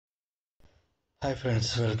Hi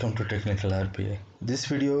friends, welcome to Technical RPA. This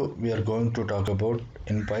video we are going to talk about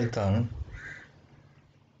in Python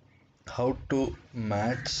how to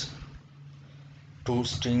match two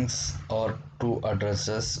strings or two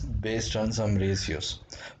addresses based on some ratios.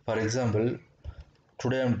 For example,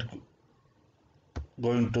 today I'm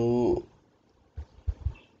going to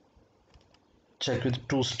check with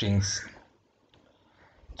two strings.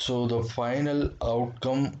 So the final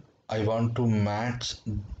outcome I want to match.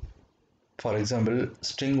 For example,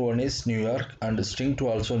 string 1 is New York and string 2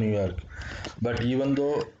 also New York. But even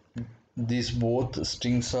though these both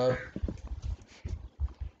strings are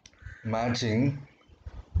matching,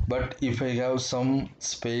 but if I have some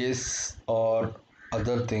space or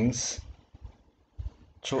other things,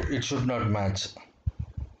 so it should not match.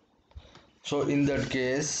 So in that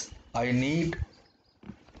case, I need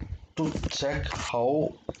to check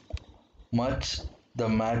how much the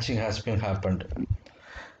matching has been happened.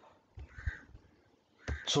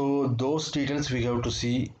 So those details we have to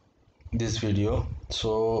see this video.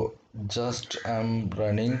 So just I'm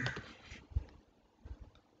running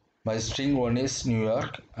my string 1 is New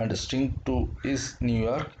York and string 2 is New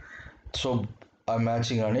York, so I'm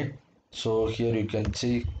matching on it. So here you can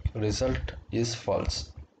see result is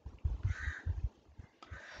false.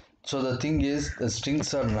 So the thing is the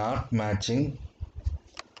strings are not matching,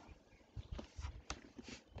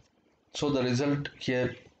 so the result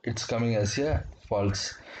here it's coming as a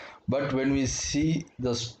false. But when we see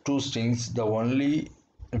the two strings, the only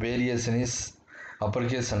variation is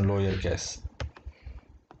uppercase and lowercase.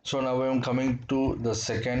 So now I am coming to the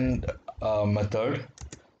second method.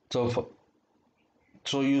 So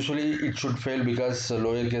usually it should fail because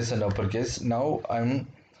lowercase and uppercase. Now I'm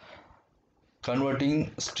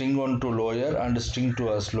converting string 1 to lower and string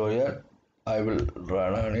 2 as lower. I will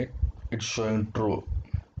run on it. It's showing true.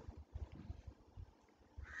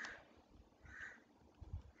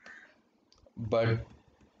 But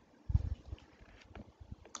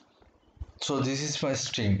so this is my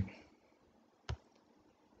string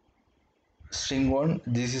 1,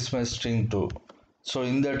 this is my string 2. So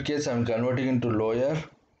in that case I'm converting into lower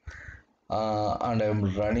and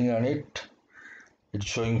I'm running on it. It's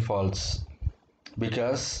showing false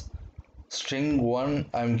because string 1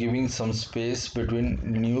 I'm giving some space between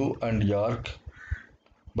New and York,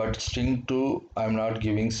 but string 2 I'm not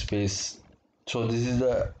giving space. So this is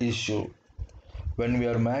the issue when we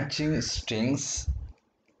are matching strings.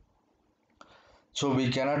 So we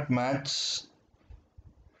cannot match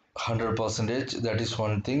 100%, that is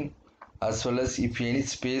one thing, as well as if any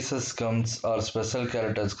spaces comes or special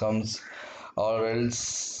characters comes or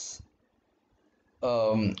else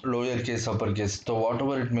lowercase uppercase, so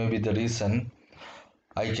whatever it may be the reason,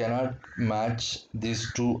 I cannot match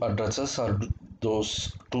these two addresses or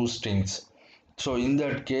those two strings. So in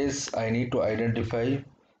that case I need to identify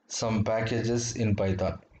some packages in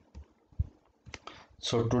Python.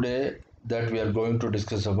 So today that we are going to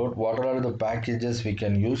discuss about what are the packages we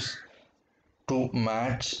can use to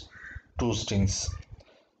match two strings.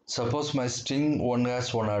 Suppose my string 1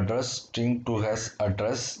 has one address, string 2 has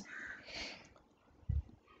address.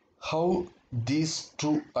 How these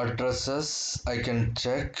two addresses I can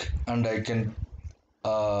check, and I can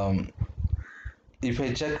if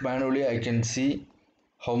I check manually I can see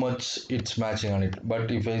how much it's matching on it.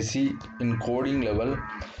 But if I see in coding level,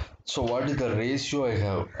 so what is the ratio I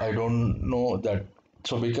have, I don't know that.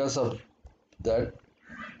 So because of that,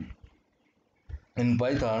 in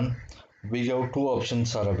Python we have two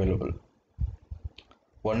options are available.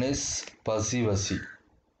 One is FuzzyWuzzy.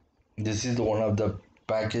 This is one of the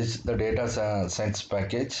package, the data science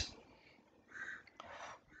package.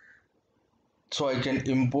 So I can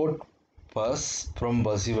import fuzz from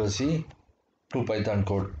FuzzyWuzzy to Python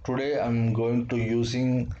code. Today I'm going to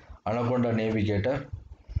using Anaconda Navigator.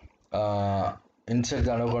 Inside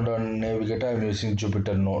the Anaconda Navigator I'm using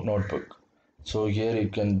Jupyter notebook. So here you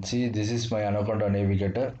can see this is my Anaconda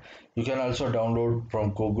Navigator. You can also download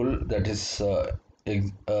from Google, that is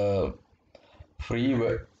free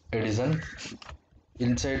edition.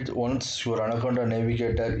 Inside, once your Anaconda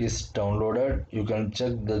Navigator is downloaded, you can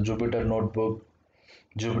check the Jupyter Notebook,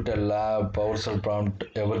 Jupyter Lab, PowerShell prompt,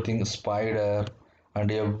 everything, Spider,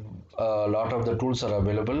 and a lot of the tools are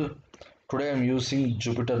available. Today I am using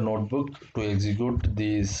Jupyter Notebook to execute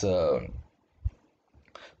this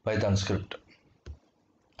Python script.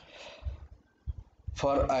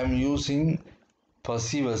 For I am using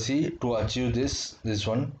FuzzyWuzzy to achieve this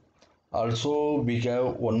one. Also we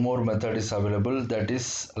have one more method is available, that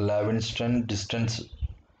is Levenshtein distance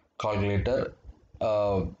calculator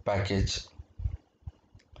package.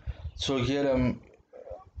 So here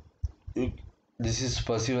this is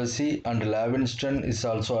FuzzyWuzzy, and Levenshtein is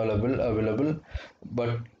also available,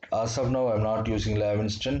 but as of now I'm not using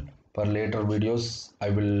Levenshtein. For later videos I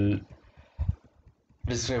will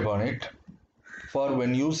describe on it. For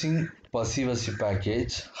when using FuzzyWuzzy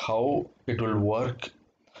package, how it will work,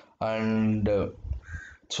 and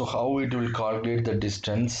so how it will calculate the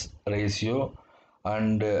distance ratio,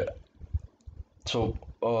 and inside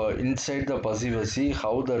the FuzzyWuzzy,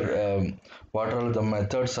 how the what are the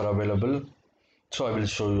methods are available. So I will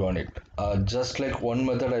show you on it. Just like one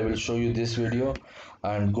method I will show you this video,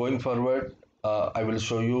 and going forward I will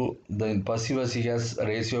show you the FuzzyWuzzy has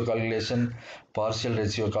ratio calculation, partial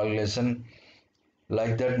ratio calculation,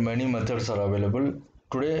 like that many methods are available.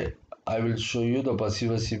 Today I will show you the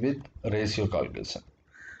FuzzyWuzzy with ratio calculation.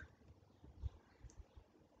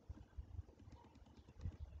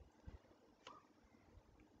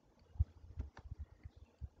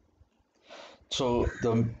 So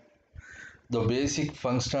the basic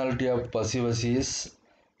functionality of FuzzyWuzzy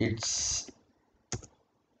is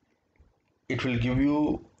it will give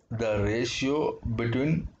you the ratio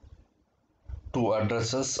between two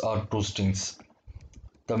addresses or two strings,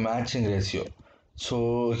 the matching ratio.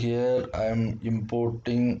 So here I am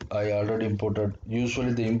importing, I already imported.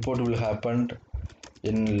 Usually the import will happen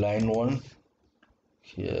in line 1.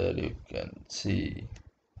 Here you can see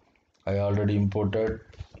I already imported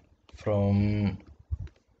from,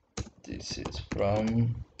 this is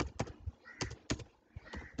from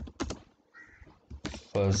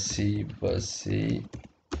FuzzyWuzzy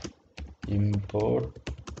import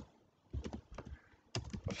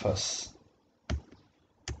fuzz.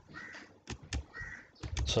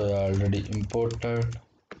 So I already imported.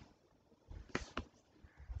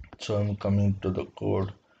 So I'm coming to the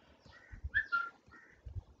code.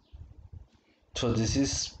 So this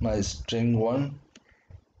is my string 1,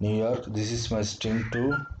 New York. This is my string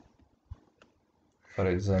 2. For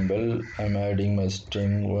example, I'm adding my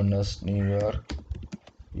string 1 as New York,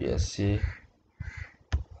 USA.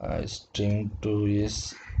 String 2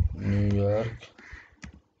 is New York,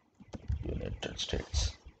 United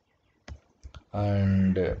States.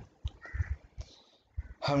 And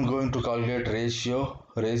I'm going to calculate ratio.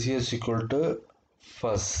 Ratio is equal to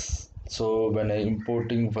fuzz. So when I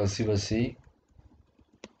importing FuzzyWuzzy,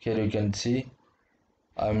 here you can see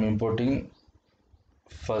I'm importing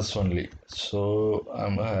fuzz only. So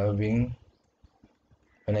I'm having,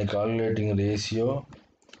 when I calculating ratio,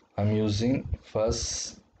 I'm using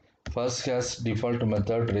fuzz. Fuzz has default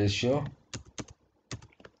method ratio,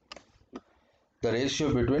 the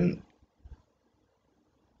ratio between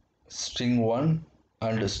string 1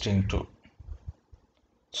 and string 2.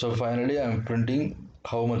 So finally I'm printing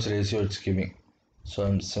how much ratio it's giving. So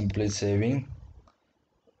I'm simply saving.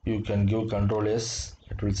 You can give Control S,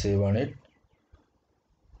 it will save on it,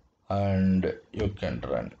 and you can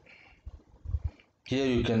run. Here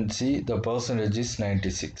you can see the percentage is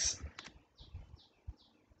 96.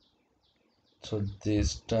 So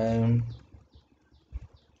this time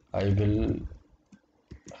I will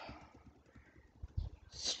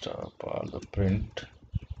stop all the print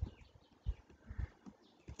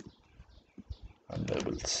and I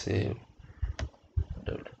will save.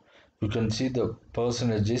 You can see the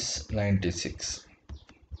percentage is 96.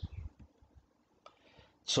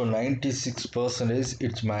 So 96%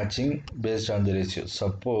 it's matching based on the ratio.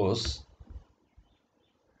 Suppose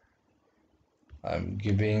I'm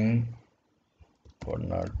giving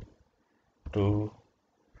 102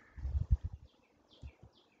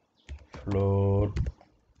 floor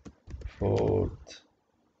 4th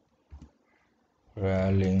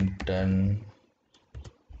Ralinton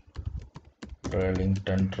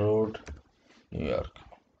Road, New York.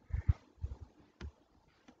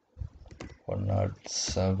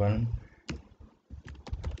 107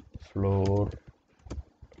 floor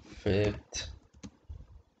 5th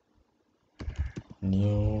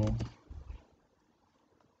New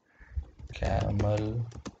Camel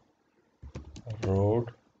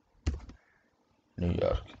Road, New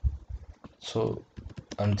York. So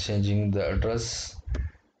I'm changing the address.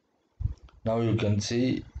 Now you can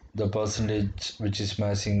see the percentage which is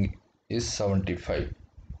matching is 75.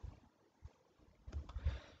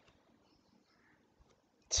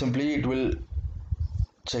 Simply it will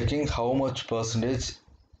checking how much percentage,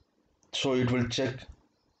 so it will check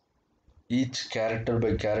each character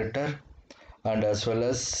by character, and as well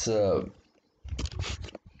as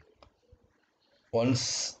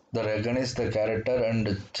once they recognize the character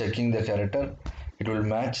and checking the character, it will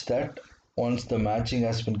match that. Once the matching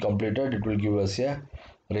has been completed, it will give us a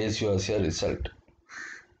ratio as a result.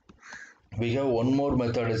 We have one more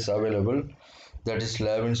method is available, that is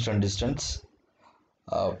Levenshtein distance.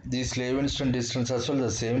 These Levenshtein distance as well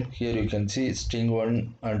the same. Here you can see string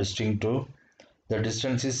 1 and string 2. The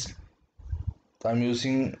distance is, I'm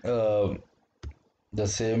using the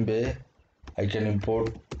same way. I can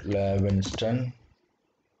import Levenshtein,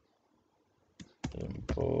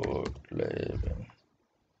 import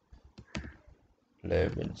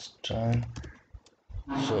Levenshtein.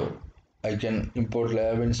 So I can import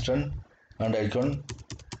Levenshtein and I can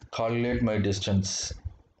calculate my distance.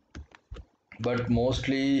 But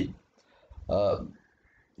mostly the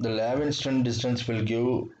Levenshtein distance will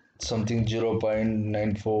give something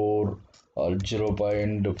 0.94 or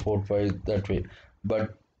 0.45 that way.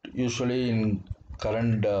 But usually in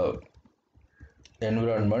current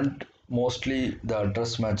environment, mostly the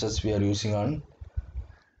address matches we are using on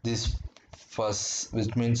this fuzz,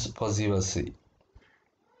 which means FuzzyWuzzy.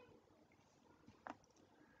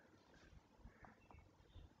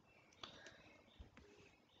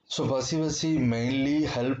 So FuzzyWuzzy mainly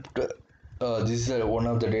helped. This is one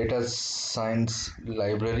of the data science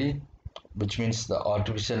library, which means the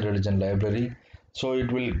artificial intelligence library. So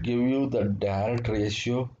it will give you the direct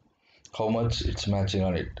ratio, how much it's matching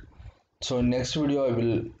on it. So in next video I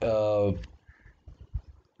will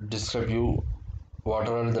describe you what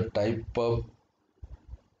are the type of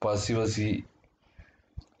FuzzyWuzzy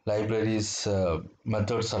libraries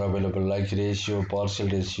methods are available, like ratio, partial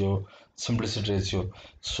ratio, simplicity ratio.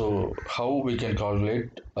 So how we can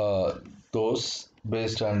calculate those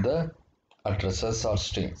based on the addresses or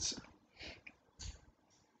strings.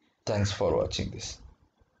 Thanks for watching this.